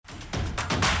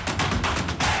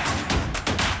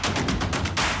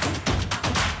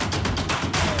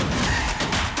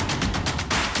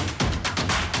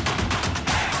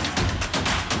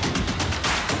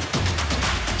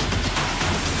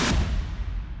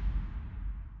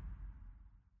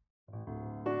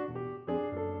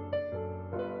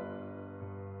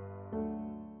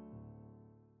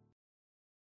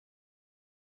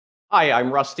Hi,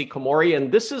 I'm Rusty Komori, and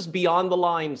this is Beyond the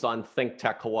Lines on Think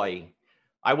Tech Hawaii.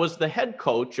 I was the head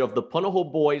coach of the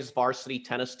Punahou Boys varsity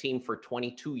tennis team for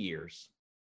 22 years,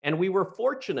 and we were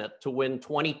fortunate to win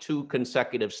 22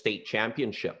 consecutive state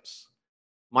championships.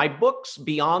 My books,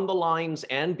 Beyond the Lines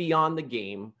and Beyond the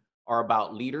Game, are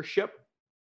about leadership,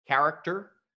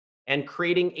 character, and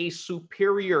creating a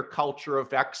superior culture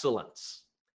of excellence.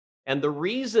 And the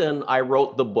reason I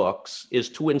wrote the books is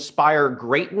to inspire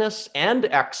greatness and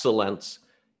excellence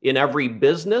in every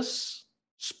business,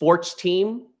 sports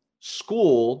team,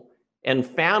 school, and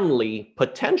family,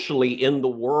 potentially in the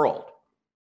world.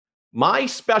 My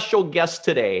special guest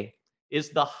today is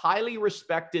the highly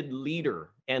respected leader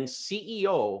and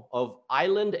CEO of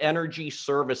Island Energy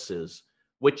Services,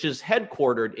 which is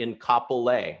headquartered in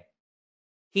Kapolei.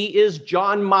 He is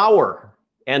John Maurer,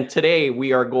 and today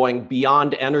we are going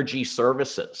beyond energy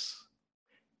services.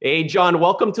 Hey, John,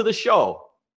 welcome to the show.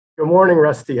 Good morning,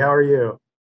 Rusty. How are you?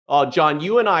 John,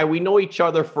 you and we know each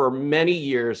other for many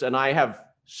years, and I have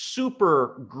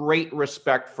super great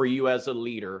respect for you as a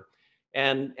leader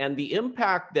and the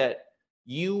impact that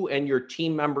you and your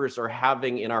team members are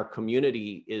having in our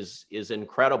community is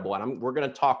incredible. And we're going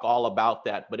to talk all about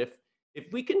that. But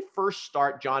if we can first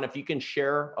start, John, if you can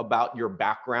share about your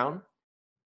background.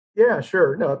 Yeah,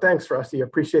 sure. No, thanks, Rusty. I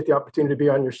appreciate the opportunity to be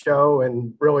on your show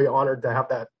and really honored to have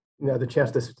that, the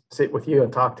chance to sit with you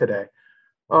and talk today.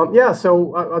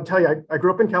 So I'll tell you, I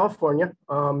grew up in California,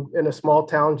 in a small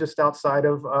town just outside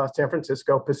of San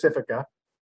Francisco, Pacifica,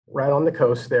 right on the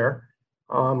coast there.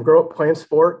 Grew up playing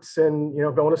sports and,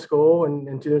 going to school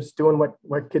and just doing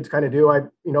what kids kind of do. I,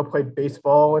 played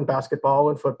baseball and basketball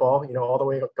and football, all the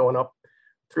way going up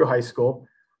through high school,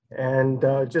 and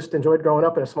just enjoyed growing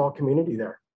up in a small community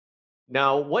there.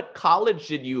 Now, what college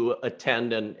did you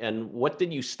attend and what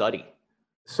did you study?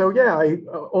 So yeah, I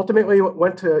ultimately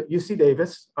went to UC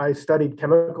Davis. I studied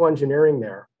chemical engineering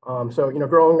there.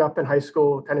 Growing up in high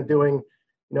school, kind of doing,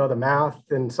 the math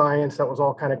and science, that was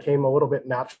all kind of came a little bit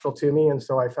natural to me. And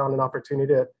so I found an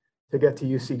opportunity to get to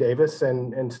UC Davis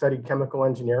and studied chemical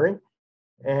engineering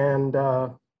and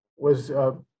was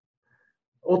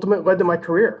ultimately led to my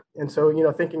career. And so,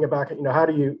 thinking about, how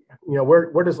do you,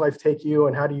 where does life take you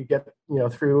and how do you get,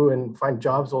 through and find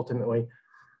jobs ultimately?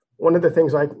 One of the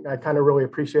things I kind of really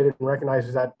appreciated and recognized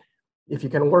is that if you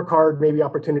can work hard, maybe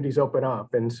opportunities open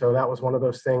up. And so that was one of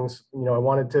those things, I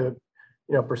wanted to,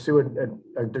 pursue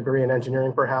a degree in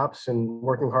engineering perhaps, and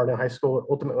working hard in high school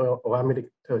ultimately allowed me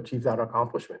to achieve that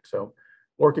accomplishment. So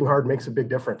working hard makes a big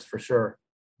difference for sure.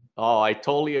 Oh, I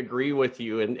totally agree with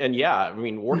you. And yeah, I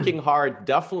mean, working hard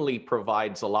definitely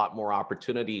provides a lot more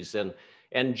opportunities.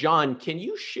 And John, can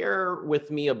you share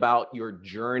with me about your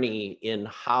journey in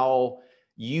how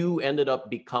you ended up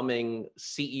becoming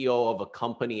CEO of a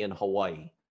company in Hawaii?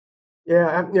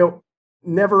 Yeah,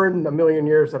 never in a million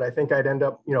years that I think I'd end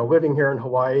up, living here in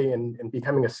Hawaii and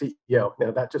becoming a CEO.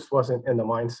 That just wasn't in the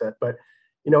mindset. But,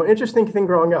 interesting thing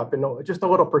growing up and just a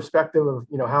little perspective of,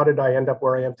 how did I end up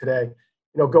where I am today?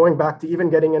 Going back to even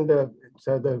getting into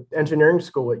the engineering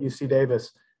school at UC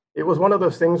Davis, it was one of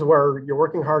those things where you're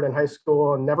working hard in high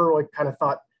school and never really kind of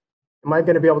thought, am I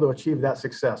going to be able to achieve that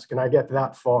success? Can I get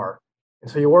that far?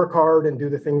 And so you work hard and do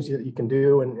the things that you can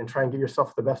do and try and give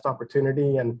yourself the best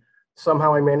opportunity. And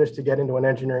somehow I managed to get into an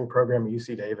engineering program at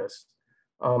UC Davis.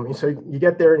 And so you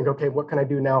get there and you go, okay, what can I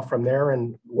do now from there?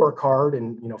 And work hard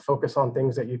and focus on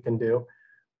things that you can do.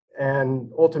 And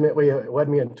ultimately, it led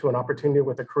me into an opportunity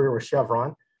with a career with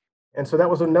Chevron. And so that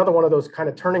was another one of those kind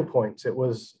of turning points. It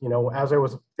was, as I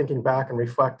was thinking back and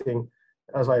reflecting,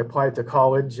 as I applied to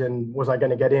college and was I going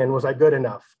to get in? Was I good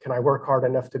enough? Can I work hard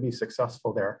enough to be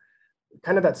successful there?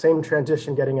 Kind of that same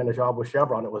transition getting in a job with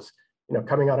Chevron. It was,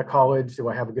 coming out of college, do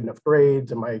I have good enough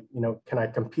grades? Am I, can I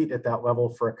compete at that level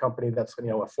for a company that's,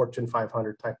 a Fortune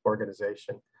 500 type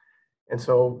organization? And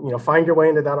so, find your way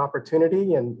into that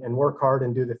opportunity and work hard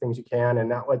and do the things you can. And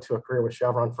that led to a career with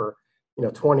Chevron for,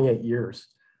 28 years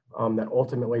that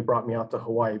ultimately brought me out to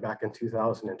Hawaii back in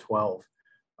 2012,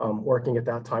 working at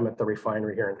that time at the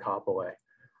refinery here in Kapolei.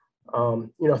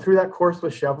 Through that course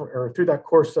with Chevron, or through that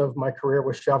course of my career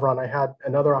with Chevron, I had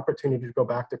another opportunity to go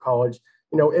back to college.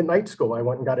 In night school, I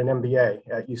went and got an MBA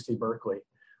at UC Berkeley.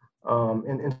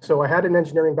 And so I had an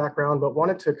engineering background, but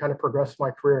wanted to kind of progress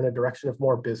my career in a direction of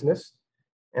more business.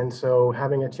 And so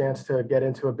having a chance to get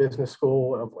into a business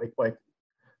school of like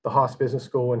the Haas Business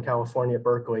School in California at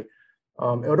Berkeley,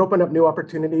 it would open up new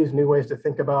opportunities, new ways to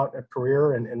think about a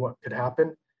career and what could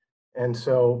happen. And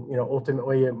so,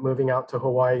 ultimately moving out to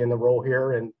Hawaii in the role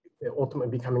here and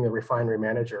ultimately becoming a refinery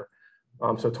manager.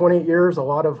 So 28 years, a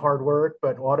lot of hard work,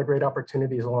 but a lot of great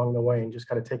opportunities along the way and just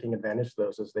kind of taking advantage of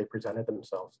those as they presented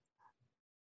themselves.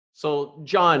 So,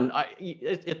 John,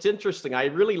 it's interesting. I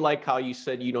really like how you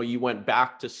said, you went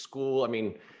back to school. I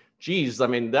mean, geez, I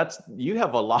mean, you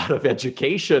have a lot of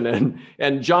education.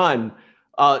 And John,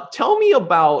 tell me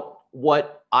about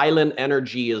what Island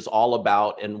Energy is all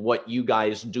about and what you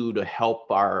guys do to help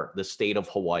the state of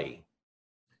Hawaii.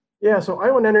 Yeah, so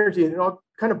Island Energy, and I'll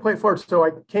kind of play it forward. So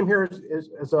I came here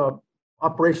as a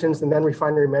operations and then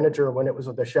refinery manager when it was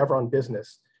the Chevron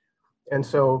business. And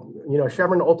so,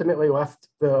 Chevron ultimately left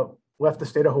the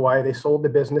state of Hawaii. They sold the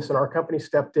business, and our company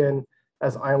stepped in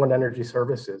as Island Energy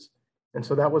Services. And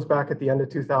so that was back at the end of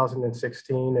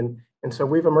 2016. And so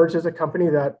we've emerged as a company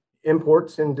that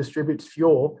imports and distributes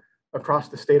fuel across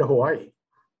the state of Hawaii.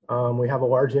 We have a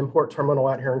large import terminal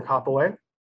out here in Kapolei,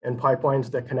 and pipelines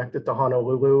that connect it to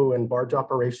Honolulu, and barge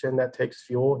operation that takes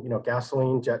fuel,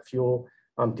 gasoline, jet fuel,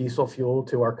 diesel fuel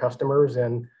to our customers,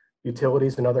 and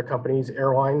utilities and other companies,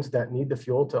 airlines that need the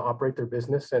fuel to operate their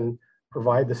business and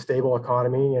provide the stable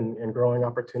economy and growing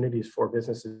opportunities for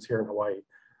businesses here in Hawaii.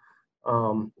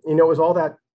 It was all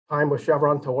that time with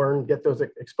Chevron to learn, get those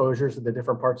exposures to the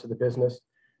different parts of the business,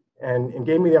 and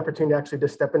gave me the opportunity actually to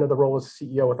step into the role as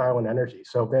CEO with Island Energy.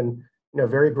 So I've been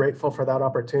very grateful for that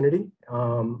opportunity.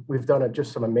 We've done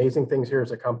just some amazing things here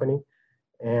as a company,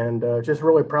 and just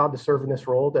really proud to serve in this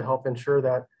role to help ensure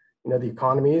that the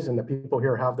economies and the people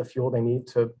here have the fuel they need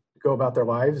to go about their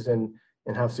lives and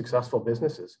have successful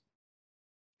businesses.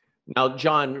 Now,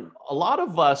 John, a lot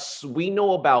of us, we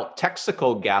know about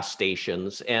Texaco gas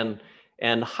stations, and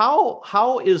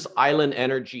how is Island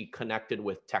Energy connected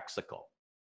with Texaco?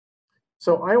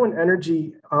 So Island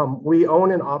Energy, we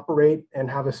own and operate and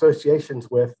have associations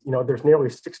with, there's nearly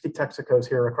 60 Texacos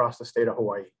here across the state of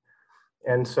Hawaii.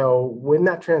 And so when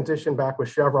that transition back with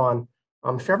Chevron,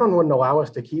 Chevron wouldn't allow us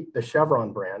to keep the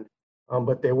Chevron brand,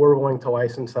 but they were willing to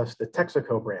license us the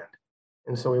Texaco brand.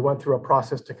 And so we went through a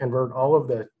process to convert all of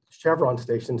the Chevron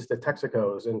stations to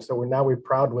Texacos. And so we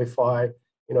proudly fly,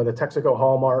 the Texaco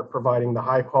hallmark, providing the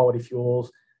high quality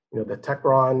fuels, the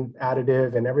Techron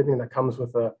additive and everything that comes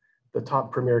with the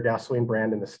top premier gasoline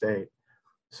brand in the state.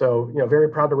 So, very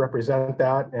proud to represent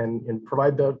that and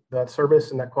provide that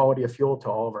service and that quality of fuel to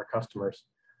all of our customers.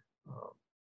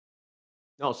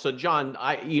 No, so John,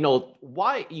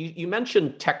 why you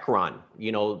mentioned Techron,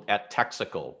 at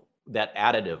Texaco, that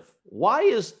additive. Why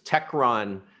is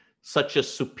Techron such a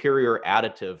superior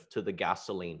additive to the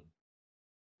gasoline?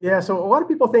 Yeah, so a lot of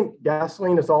people think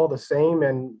gasoline is all the same,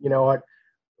 and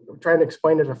I'm trying to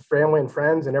explain it to family and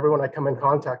friends and everyone I come in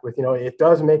contact with. It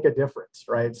does make a difference,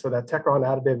 right? So that Techron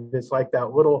additive is like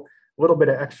that little bit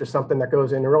of extra something that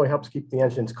goes in and really helps keep the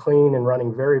engines clean and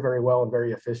running very, very well and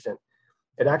very efficient.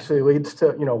 It actually leads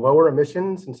to lower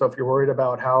emissions, and so if you're worried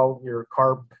about how your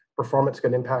car performance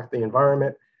can impact the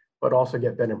environment, but also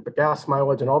get better gas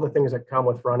mileage and all the things that come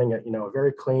with running a a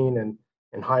very clean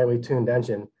and highly tuned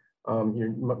engine,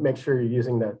 you make sure you're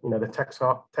using the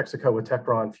Texaco with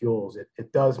Techron fuels.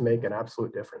 It does make an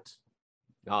absolute difference.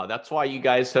 That's why you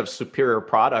guys have superior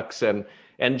products. And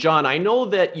John, I know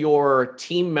that your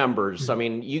team members, I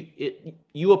mean,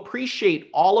 you appreciate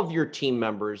all of your team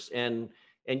members, and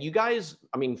you guys,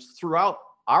 I mean, throughout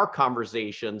our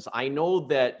conversations, I know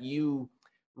that you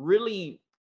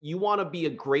want to be a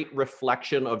great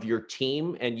reflection of your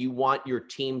team, and you want your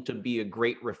team to be a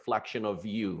great reflection of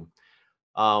you.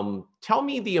 Tell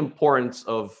me the importance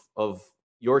of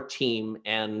your team,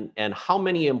 and how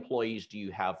many employees do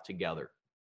you have together?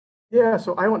 Yeah,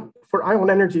 so for Island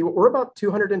Energy, we're about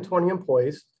 220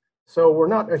 employees. So we're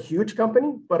not a huge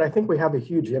company, but I think we have a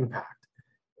huge impact.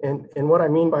 And what I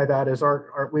mean by that is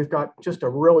we've got just a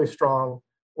really strong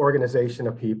organization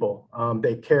of people.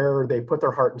 They care, they put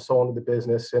their heart and soul into the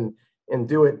business and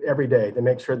do it every day to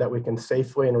make sure that we can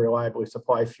safely and reliably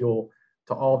supply fuel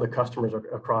to all the customers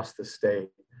across the state.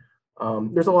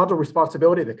 There's a lot of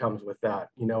responsibility that comes with that.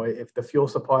 If the fuel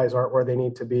supplies aren't where they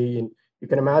need to be, and you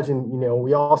can imagine,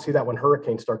 we all see that when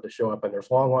hurricanes start to show up and there's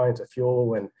long lines of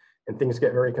fuel and things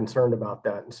get very concerned about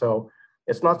that. And so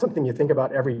it's not something you think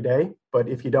about every day, but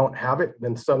if you don't have it,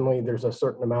 then suddenly there's a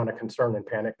certain amount of concern and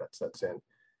panic that sets in.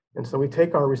 And so we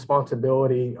take our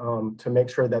responsibility to make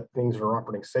sure that things are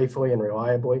operating safely and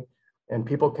reliably, and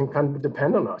people can kind of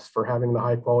depend on us for having the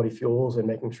high quality fuels and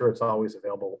making sure it's always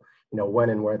available, when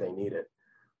and where they need it.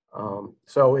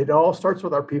 So it all starts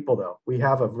with our people, though. We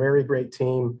have a very great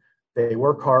team. They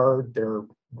work hard. They're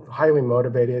highly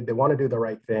motivated. They want to do the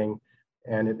right thing.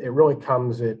 And it really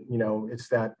comes it's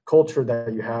that culture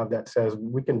that you have that says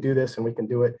we can do this and we can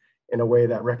do it in a way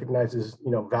that recognizes,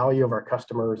 value of our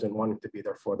customers and wanting to be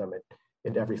there for them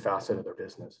in every facet of their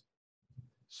business.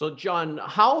 So, John,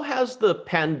 how has the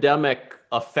pandemic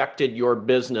affected your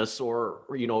business or,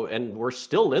 and we're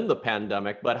still in the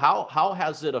pandemic, but how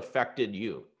has it affected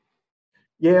you?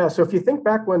 Yeah, so if you think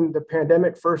back when the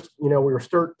pandemic first, we were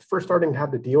first starting to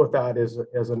have to deal with that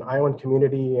as an island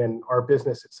community and our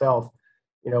business itself.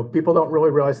 People don't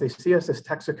really realize they see us as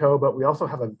Texaco, but we also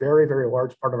have a very, very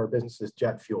large part of our business is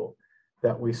jet fuel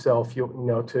that we sell fuel,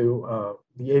 to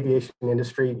the aviation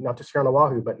industry, not just here on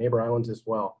Oahu, but neighbor islands as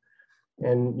well.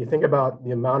 And you think about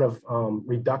the amount of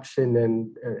reduction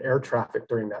in air traffic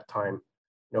during that time.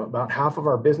 About half of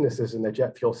our business is in the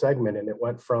jet fuel segment, and it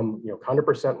went from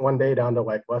 100% one day down to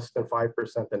like less than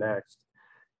 5% the next.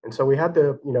 And so we had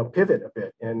to pivot a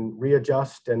bit and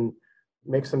readjust and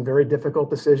make some very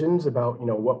difficult decisions about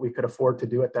what we could afford to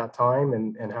do at that time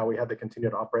and how we had to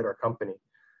continue to operate our company.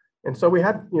 And so we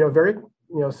had very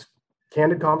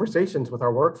candid conversations with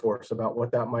our workforce about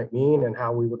what that might mean and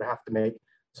how we would have to make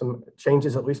some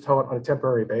changes, at least on a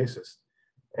temporary basis.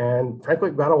 And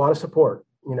frankly, we got a lot of support,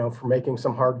 for making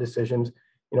some hard decisions.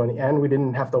 In the end, we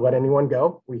didn't have to let anyone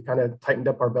go. We kind of tightened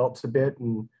up our belts a bit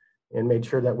and made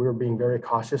sure that we were being very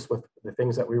cautious with the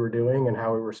things that we were doing and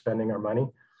how we were spending our money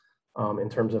in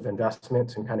terms of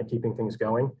investments and kind of keeping things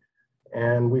going.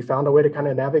 And we found a way to kind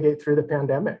of navigate through the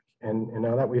pandemic. And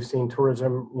now that we've seen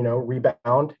tourism,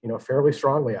 rebound, fairly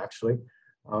strongly, actually,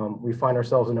 we find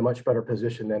ourselves in a much better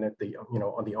position than at the,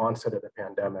 on the onset of the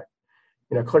pandemic.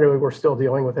 Clearly we're still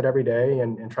dealing with it every day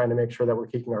and trying to make sure that we're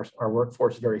keeping our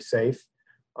workforce very safe,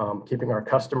 keeping our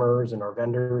customers and our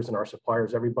vendors and our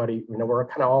suppliers, everybody, we're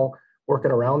kind of all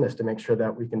working around this to make sure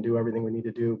that we can do everything we need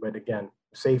to do. But again,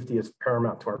 safety is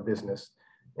paramount to our business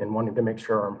and wanting to make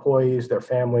sure our employees, their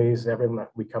families, everyone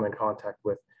that we come in contact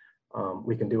with,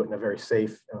 we can do it in a very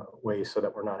safe way so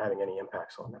that we're not having any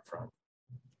impacts on that front.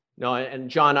 No, and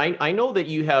John, I know that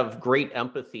you have great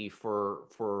empathy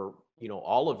for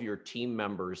all of your team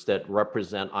members that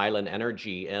represent Island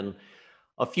Energy. And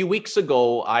a few weeks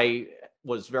ago, I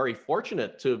was very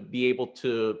fortunate to be able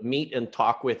to meet and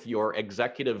talk with your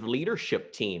executive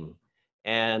leadership team.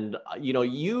 And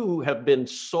you have been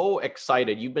so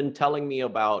excited. You've been telling me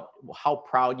about how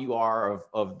proud you are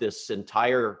of this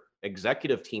entire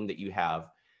executive team that you have.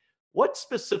 What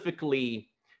specifically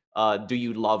do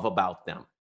you love about them?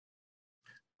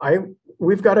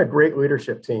 We've got a great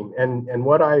leadership team, and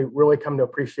what I really come to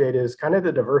appreciate is kind of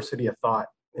the diversity of thought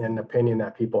and opinion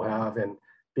that people have, and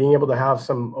being able to have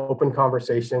some open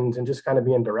conversations and just kind of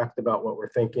being direct about what we're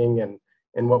thinking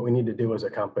and what we need to do as a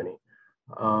company.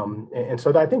 And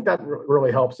so I think that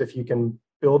really helps if you can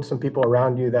build some people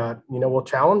around you that will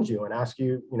challenge you and ask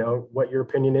you what your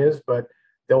opinion is, but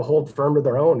they'll hold firm to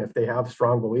their own if they have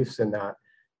strong beliefs in that.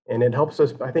 And it helps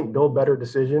us, I think, build better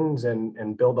decisions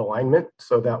and build alignment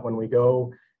so that when we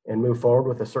go and move forward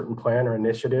with a certain plan or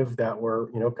initiative that we're,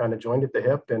 kind of joined at the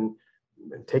hip and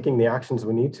taking the actions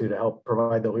we need to help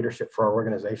provide the leadership for our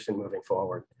organization moving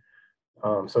forward.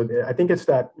 So I think it's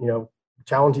that,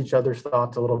 challenge each other's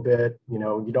thoughts a little bit.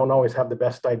 You don't always have the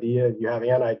best idea. You have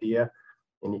an idea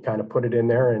and you kind of put it in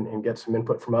there and get some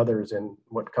input from others. And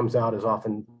what comes out is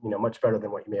often, much better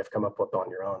than what you may have come up with on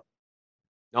your own.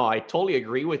 No, I totally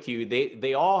agree with you.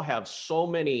 They all have so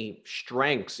many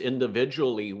strengths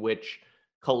individually, which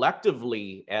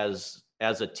collectively as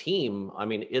a team, I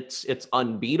mean, it's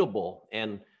unbeatable.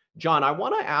 And John, I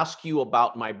want to ask you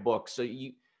about my book. So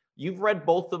you've read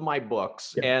both of my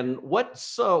books, Yeah. and what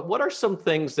are some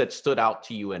things that stood out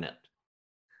to you in it?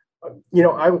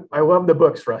 I love the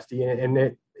books, Rusty,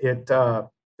 and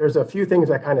there's a few things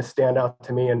that kind of stand out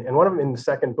to me, and one of them in the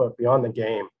second book, Beyond the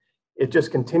Game. It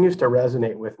just continues to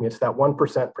resonate with me. It's that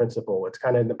 1% principle. It's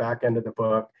kind of in the back end of the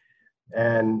book.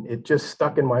 And it just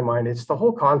stuck in my mind. It's the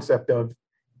whole concept of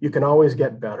you can always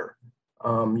get better.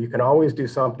 You can always do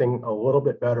something a little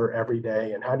bit better every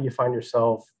day. And how do you find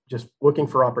yourself just looking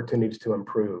for opportunities to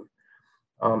improve?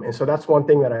 And so that's one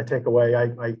thing that I take away.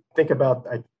 I think about,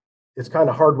 it's kind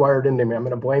of hardwired into me. I'm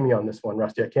going to blame you on this one,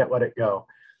 Rusty. I can't let it go.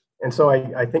 And so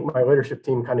I think my leadership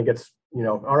team kind of gets,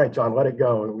 all right, John, let it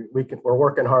go. We're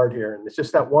working hard here. And it's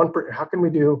just that how can we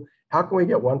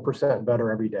get 1%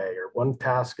 better every day, or one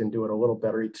task and do it a little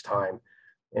better each time,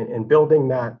 and building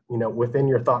that, within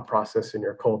your thought process and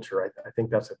your culture. I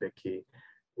think that's a big key.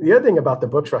 The other thing about the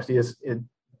books, Rusty, is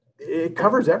it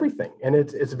covers everything, and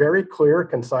it's very clear,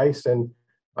 concise. And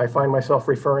I find myself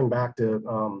referring back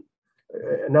to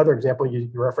another example. You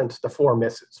referenced the 4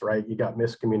 misses, right? You got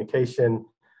miscommunication,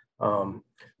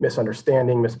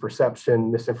 misunderstanding,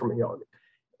 misperception, misinformation,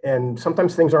 and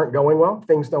sometimes things aren't going well.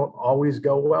 Things don't always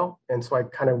go well. And so I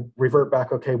kind of revert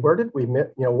back, okay, where did we miss,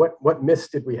 what miss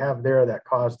did we have there that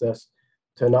caused us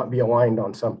to not be aligned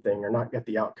on something or not get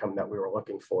the outcome that we were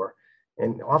looking for.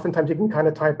 And oftentimes you can kind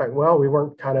of type like, well,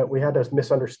 we had this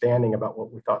misunderstanding about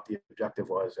what we thought the objective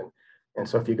was. And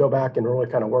so if you go back and really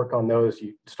kind of work on those,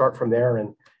 you start from there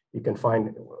and you can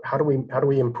find how do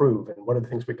we improve and what are the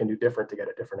things we can do different to get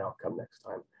a different outcome next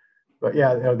time. But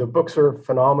yeah, the books are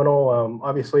phenomenal.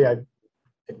 Obviously, I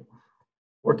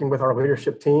working with our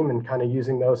leadership team and kind of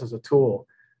using those as a tool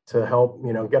to help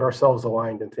get ourselves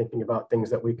aligned and thinking about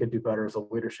things that we could do better as a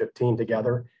leadership team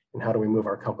together, and how do we move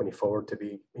our company forward to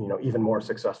be even more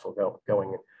successful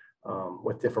going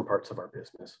with different parts of our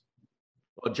business.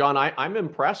 Well, John, I'm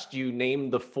impressed you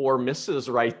named the 4 misses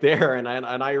right there, and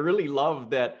I really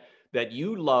love that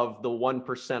you love the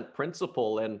 1%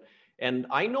 principle, and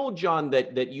I know, John,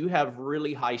 that you have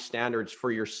really high standards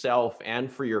for yourself and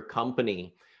for your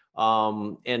company.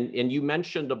 And you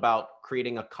mentioned about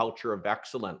creating a culture of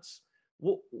excellence.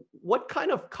 What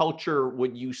kind of culture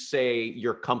would you say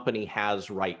your company has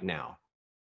right now?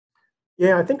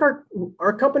 Yeah, I think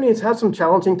our company has had some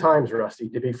challenging times, Rusty,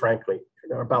 to be frankly,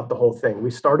 about the whole thing.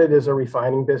 We started as a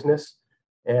refining business,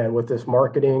 and with this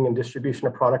marketing and distribution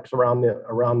of products around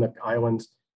the islands,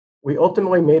 we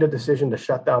ultimately made a decision to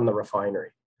shut down the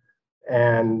refinery.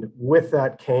 And with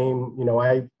that came,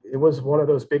 it was one of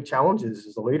those big challenges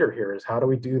as a leader here, is how do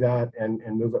we do that and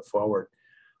move it forward?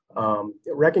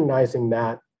 Recognizing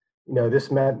that,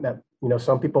 this meant that,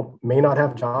 some people may not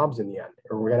have jobs in the end,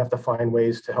 or we're gonna have to find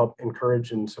ways to help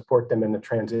encourage and support them in the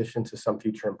transition to some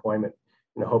future employment,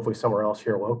 hopefully somewhere else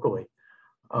here locally.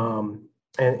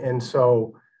 And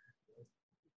so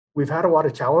we've had a lot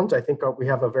of challenge. I think we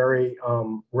have a very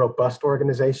robust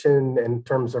organization in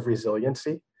terms of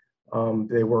resiliency.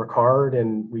 They work hard,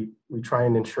 and we try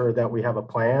and ensure that we have a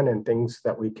plan and things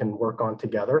that we can work on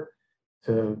together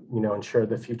to ensure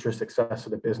the future success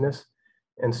of the business.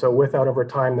 And so with that, over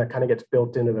time, that kind of gets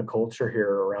built into the culture here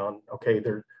around, okay,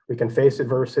 we can face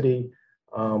adversity.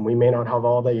 We may not have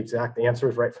all the exact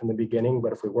answers right from the beginning,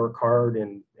 but if we work hard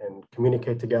and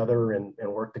communicate together and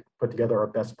work to put together our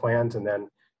best plans and then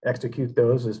execute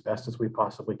those as best as we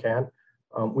possibly can,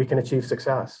 we can achieve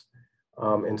success.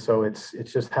 And so it's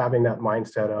just having that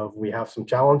mindset of, we have some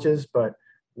challenges, but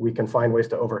we can find ways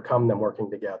to overcome them working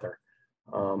together.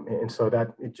 And so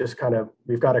that it just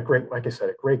we've got a great, like I said,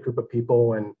 a great group of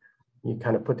people, and you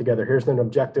kind of put together, here's an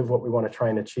objective, what we want to try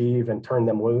and achieve, and turn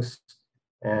them loose,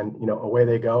 and away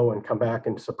they go and come back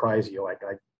and surprise you. Like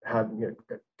I have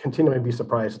continually be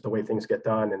surprised at the way things get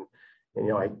done,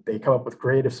 and they come up with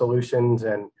creative solutions,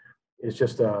 and it's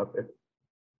just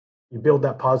you build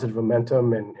that positive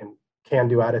momentum and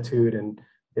can-do attitude, and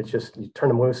it's just, you turn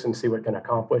them loose and see what it can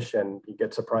accomplish, and you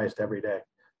get surprised every day.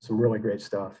 Some really great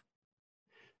stuff.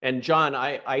 And John,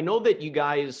 I know that you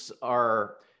guys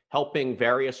are helping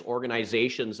various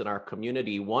organizations in our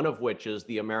community, one of which is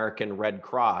the American Red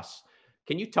Cross.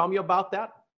 Can you tell me about that?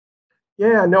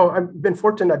 Yeah, no, I've been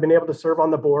fortunate. I've been able to serve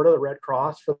on the board of the Red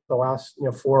Cross for the last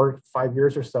 4 or 5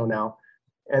 years or so now.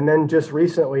 And then just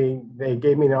recently, they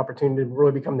gave me the opportunity to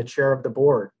really become the chair of the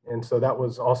board. And so that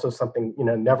was also something,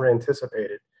 never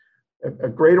anticipated. A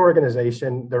great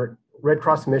organization. Their Red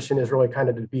Cross mission is really kind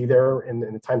of to be there in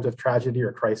the times of tragedy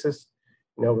or crisis,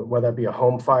 whether it be a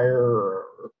home fire or,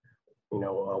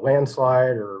 a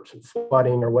landslide or some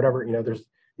flooding or whatever.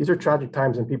 These are tragic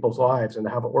times in people's lives, and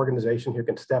to have an organization who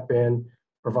can step in,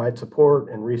 provide support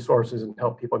and resources, and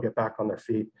help people get back on their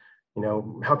feet.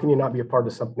 How can you not be a part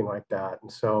of something like that?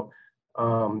 And so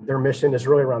their mission is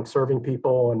really around serving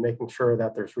people and making sure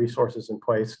that there's resources in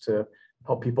place to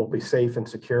help people be safe and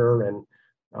secure, and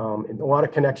a lot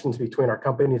of connections between our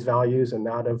company's values and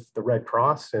that of the Red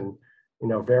Cross, and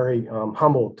very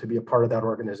humbled to be a part of that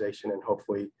organization, and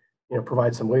hopefully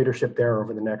provide some leadership there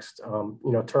over the next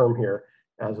term here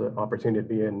as an opportunity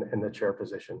to be in the chair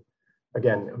position.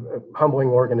 Again, a humbling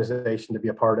organization to be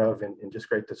a part of, and just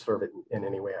great to serve it in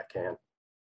any way I can.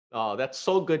 Oh, that's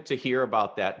so good to hear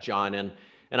about that, John. And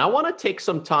I want to take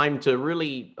some time to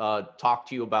really talk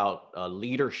to you about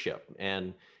leadership.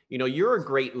 And, you're a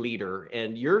great leader,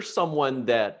 and you're someone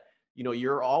that,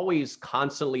 you're always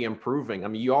constantly improving. I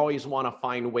mean, you always want to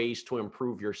find ways to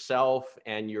improve yourself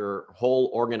and your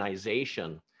whole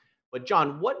organization. But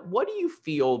John, what do you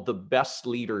feel the best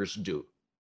leaders do?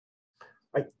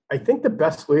 I think the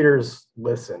best leaders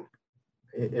listen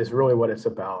is really what it's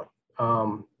about.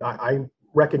 I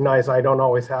recognize I don't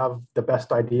always have the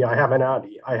best idea. I have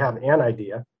an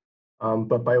idea,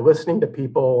 but by listening to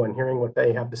people and hearing what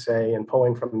they have to say and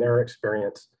pulling from their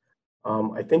experience,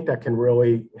 I think that can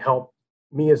really help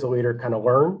me as a leader kind of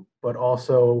learn, but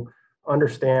also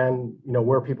understand,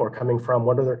 where people are coming from,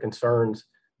 what are their concerns,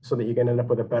 so that you can end up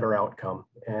with a better outcome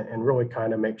and really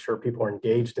kind of make sure people are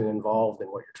engaged and involved in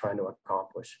what you're trying to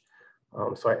accomplish.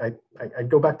 So I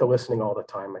go back to listening all the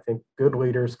time. I think good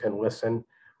leaders can listen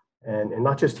and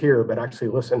not just hear, but actually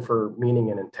listen for meaning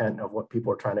and intent of what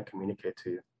people are trying to communicate to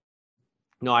you.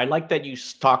 No, I like that you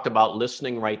talked about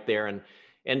listening right there.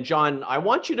 And John, I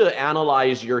want you to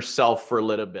analyze yourself for a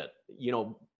little bit. You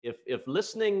know, if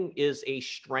listening is a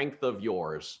strength of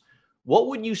yours, what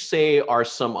would you say are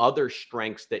some other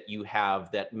strengths that you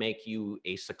have that make you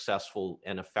a successful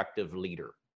and effective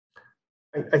leader?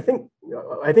 I think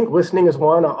listening is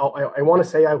one. I want to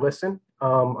say I listen.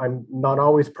 I'm not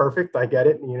always perfect. I get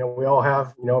it. You know, we all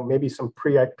have, you know, maybe some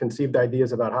preconceived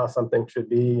ideas about how something should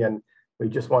be, and we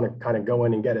just want to kind of go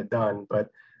in and get it done. But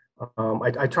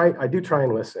I do try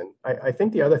and listen. I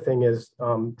think the other thing is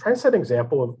try and set an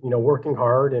example of, you know, working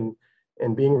hard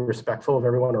and being respectful of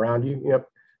everyone around you. You know,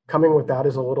 coming with that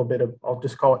is a little bit of, I'll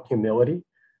just call it humility,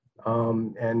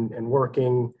 and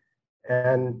working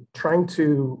and trying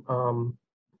to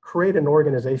create an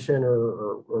organization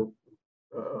or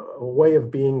a way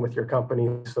of being with your company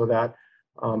so that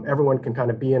everyone can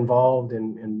kind of be involved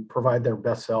and provide their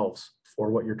best selves for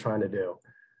what you're trying to do.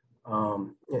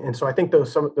 And so I think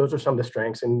those are some of the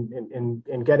strengths in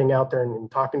getting out there and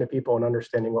talking to people and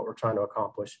understanding what we're trying to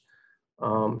accomplish.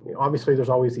 Obviously, there's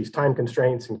always these time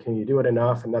constraints, and can you do it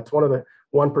enough? And that's one of the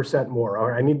 1% more.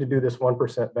 Or I need to do this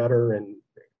 1% better, and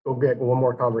go get one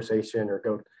more conversation, or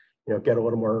go, you know, get a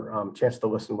little more chance to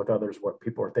listen with others, what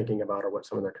people are thinking about or what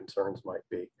some of their concerns might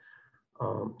be.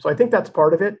 So I think that's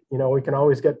part of it. You know, we can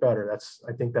always get better.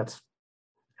 I think that's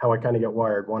how I kind of get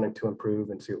wired, wanting to improve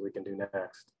and see what we can do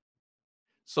next.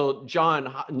 So,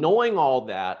 John, knowing all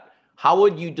that, how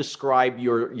would you describe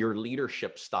your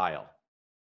leadership style?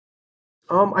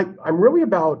 I'm really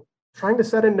about trying to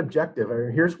set an objective.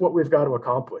 Here's what we've got to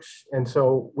accomplish. And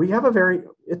so we have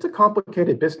it's a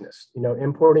complicated business, you know,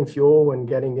 importing fuel and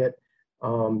getting it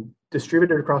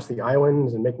distributed across the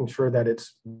islands and making sure that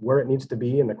it's where it needs to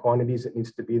be and the quantities it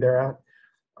needs to be there at.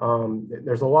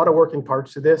 There's a lot of working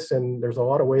parts to this, and there's a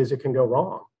lot of ways it can go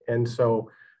wrong. And so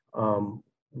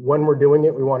when we're doing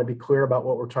it, we want to be clear about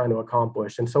what we're trying to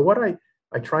accomplish. And so what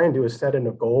I try and do is set in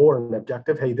a goal or an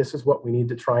objective. Hey, this is what we need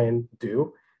to try and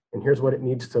do, and here's what it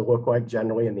needs to look like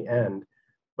generally in the end.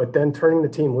 But then turning the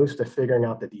team loose to figuring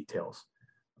out the details,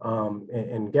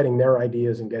 and getting their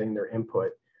ideas and getting their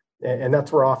input. And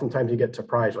that's where oftentimes you get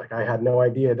surprised. Like, I had no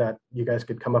idea that you guys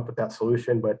could come up with that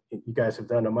solution, but you guys have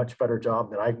done a much better job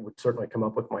than I would certainly come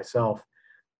up with myself.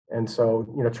 And so,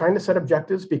 you know, trying to set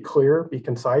objectives, be clear, be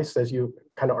concise as you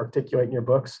kind of articulate in your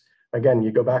books. Again,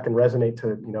 you go back and resonate to,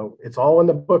 you know, it's all in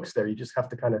the books there. You just have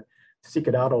to kind of seek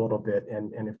it out a little bit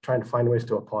and trying to find ways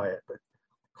to apply it. But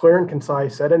clear and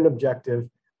concise, set an objective,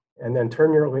 and then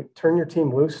turn your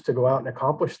team loose to go out and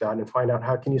accomplish that, and find out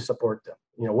how can you support them.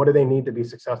 You know, what do they need to be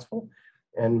successful,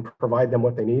 and provide them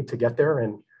what they need to get there.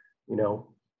 And, you know,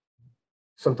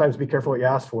 sometimes be careful what you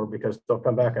ask for, because they'll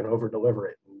come back and over deliver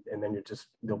it, and then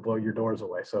they'll blow your doors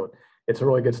away. So it's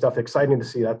really good stuff. Exciting to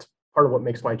see. That's part of what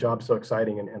makes my job so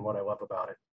exciting and what I love about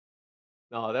it.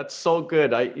 No, that's so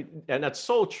good. And that's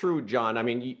so true, John. I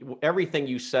mean, everything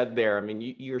you said there. I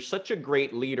mean, you're such a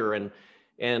great leader, and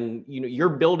you know, you're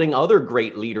building other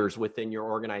great leaders within your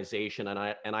organization,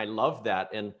 and I love that.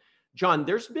 And John,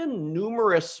 there's been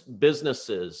numerous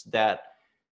businesses that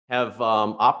have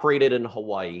operated in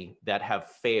Hawaii that have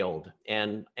failed,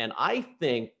 and I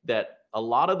think that a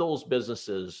lot of those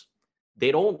businesses,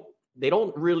 they don't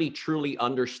really truly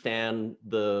understand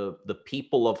the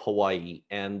people of Hawaii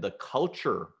and the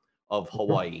culture of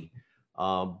Hawaii.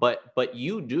 But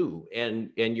you do,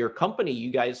 and your company,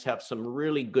 you guys have some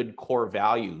really good core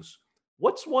values.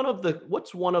 What's one of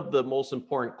the most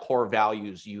important core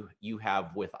values you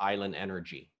have with Island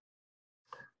Energy?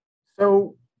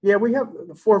 So yeah, we have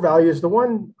 4 values. The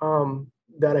one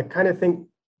that I kind of think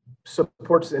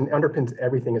supports and underpins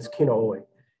everything is kino ʻole.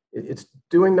 It's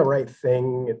doing the right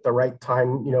thing at the right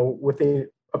time, you know, with the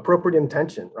appropriate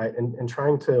intention, right? And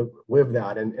trying to live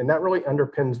that. And that really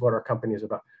underpins what our company is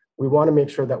about. We want to make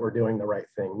sure that we're doing the right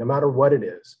thing, no matter what it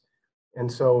is. And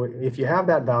so if you have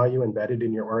that value embedded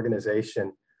in your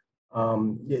organization,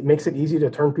 it makes it easy to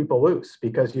turn people loose,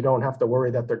 because you don't have to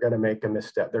worry that they're going to make a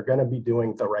misstep. They're going to be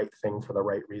doing the right thing for the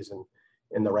right reason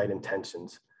and the right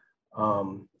intentions.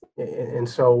 And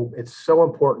so it's so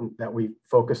important that we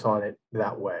focus on it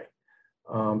that way.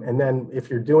 And then if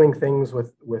you're doing things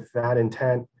with that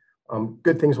intent,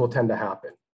 good things will tend to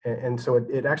happen. And so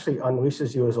it actually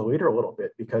unleashes you as a leader a little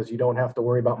bit, because you don't have to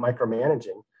worry about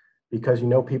micromanaging, because you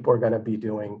know people are going to be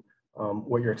doing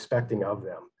what you're expecting of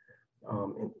them.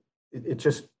 And it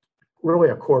just really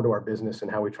a core to our business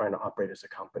and how we're trying to operate as a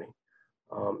company,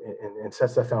 and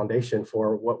sets the foundation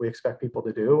for what we expect people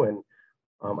to do. And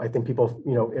I think people,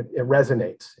 it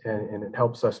resonates, and it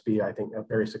helps us be, I think, a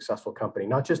very successful company,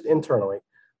 not just internally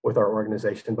with our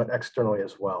organization, but externally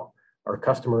as well. Our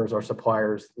customers, our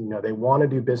suppliers, they want to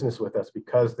do business with us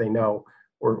because they know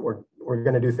we're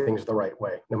going to do things the right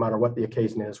way. No matter what the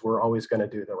occasion is, we're always going to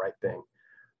do the right thing.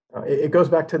 It goes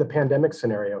back to the pandemic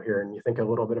scenario here, and you think a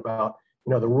little bit about,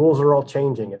 the rules are all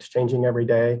changing. It's changing every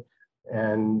day.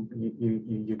 And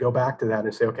you go back to that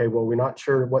and say, okay, well, we're not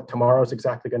sure what tomorrow is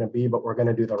exactly going to be, but we're going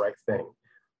to do the right thing.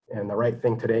 And the right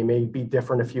thing today may be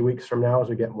different a few weeks from now as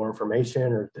we get more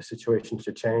information or the situation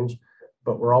should change,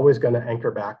 but we're always going to anchor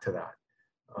back to that.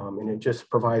 And it just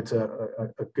provides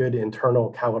a good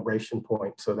internal calibration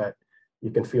point so that you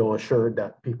can feel assured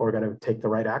that people are going to take the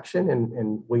right action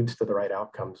and leads to the right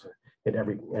outcomes at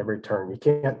every turn. You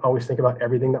can't always think about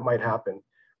everything that might happen.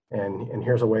 And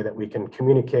here's a way that we can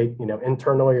communicate,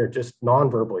 internally or just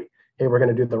non-verbally, hey, we're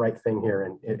going to do the right thing here.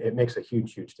 And it makes a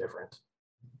huge, huge difference.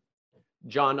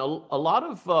 John, a lot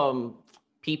of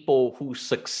people who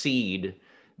succeed,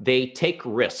 they take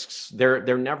risks.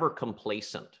 They're never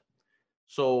complacent.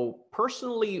 So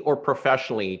personally or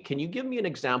professionally, can you give me an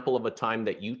example of a time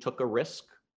that you took a risk?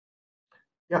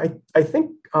 Yeah, I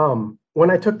think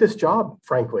when I took this job,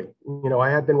 frankly, I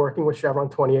had been working with Chevron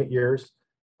 28 years.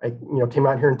 I came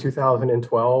out here in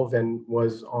 2012 and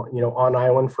was on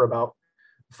island for about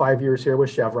 5 years here with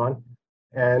Chevron,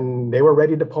 and they were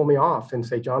ready to pull me off and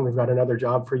say, John, we've got another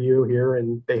job for you here.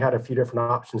 And they had a few different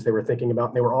options they were thinking about,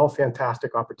 and they were all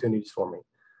fantastic opportunities for me.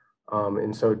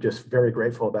 And so just very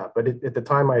grateful of that. But at the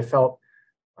time I felt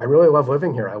I really love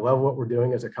living here. I love what we're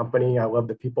doing as a company. I love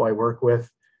the people I work with.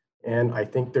 And I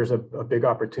think there's a big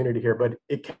opportunity here, but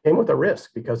it came with a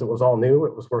risk because it was all new.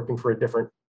 It was working for a different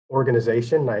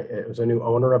organization. It was a new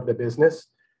owner of the business.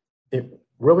 It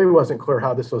really wasn't clear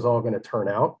how this was all going to turn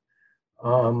out.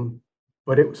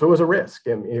 But it was a risk.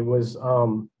 And it was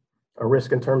a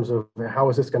risk in terms of how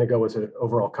is this going to go as an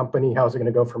overall company? How is it going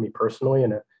to go for me personally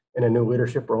in a new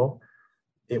leadership role?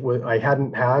 I had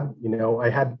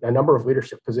a number of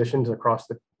leadership positions across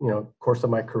the course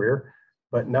of my career,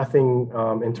 but nothing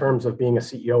in terms of being a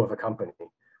CEO of a company.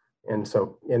 And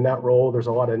so in that role, there's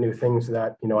a lot of new things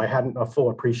that, I hadn't a full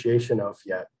appreciation of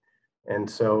yet. And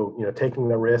so, taking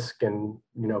the risk and,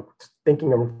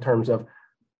 thinking in terms of,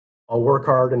 I'll work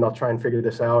hard and I'll try and figure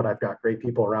this out. I've got great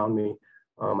people around me.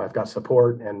 I've got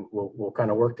support, and we'll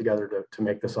kind of work together to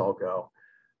make this all go.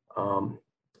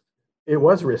 It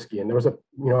was risky. And there was a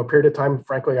period of time,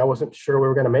 frankly, I wasn't sure we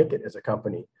were going to make it as a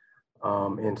company.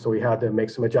 And so we had to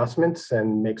make some adjustments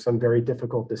and make some very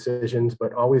difficult decisions,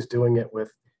 but always doing it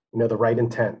with, the right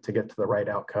intent to get to the right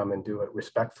outcome and do it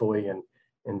respectfully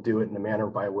and do it in the manner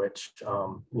by which,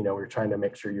 we're trying to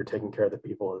make sure you're taking care of the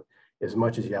people as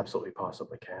much as you absolutely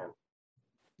possibly can.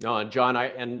 No, John,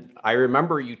 I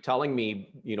remember you telling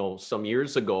me, some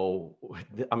years ago,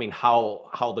 I mean,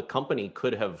 how the company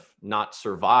could have not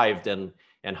survived and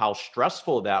how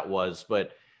stressful that was.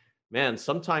 But man,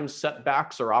 sometimes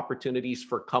setbacks are opportunities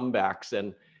for comebacks.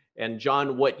 And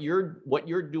John, what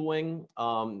you're doing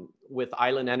with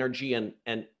Island Energy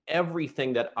and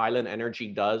everything that Island Energy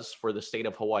does for the state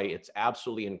of Hawaii, it's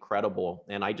absolutely incredible.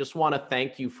 And I just want to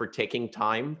thank you for taking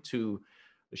time to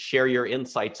share your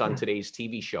insights on today's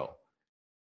TV show.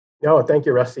 No, thank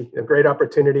you, Rusty. A great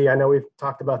opportunity. I know we've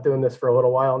talked about doing this for a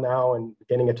little while now, and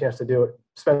getting a chance to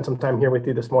spend some time here with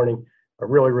you this morning. I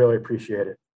really, really appreciate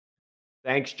it.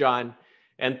 Thanks, John.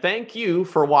 And thank you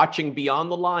for watching Beyond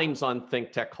the Lines on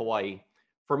ThinkTech Hawaii.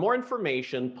 For more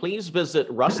information, please visit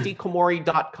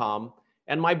rustykomori.com,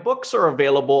 and my books are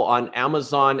available on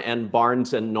Amazon and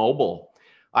Barnes & Noble.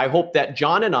 I hope that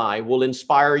John and I will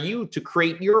inspire you to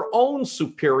create your own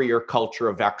superior culture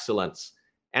of excellence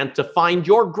and to find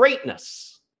your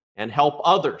greatness and help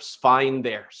others find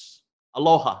theirs.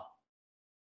 Aloha.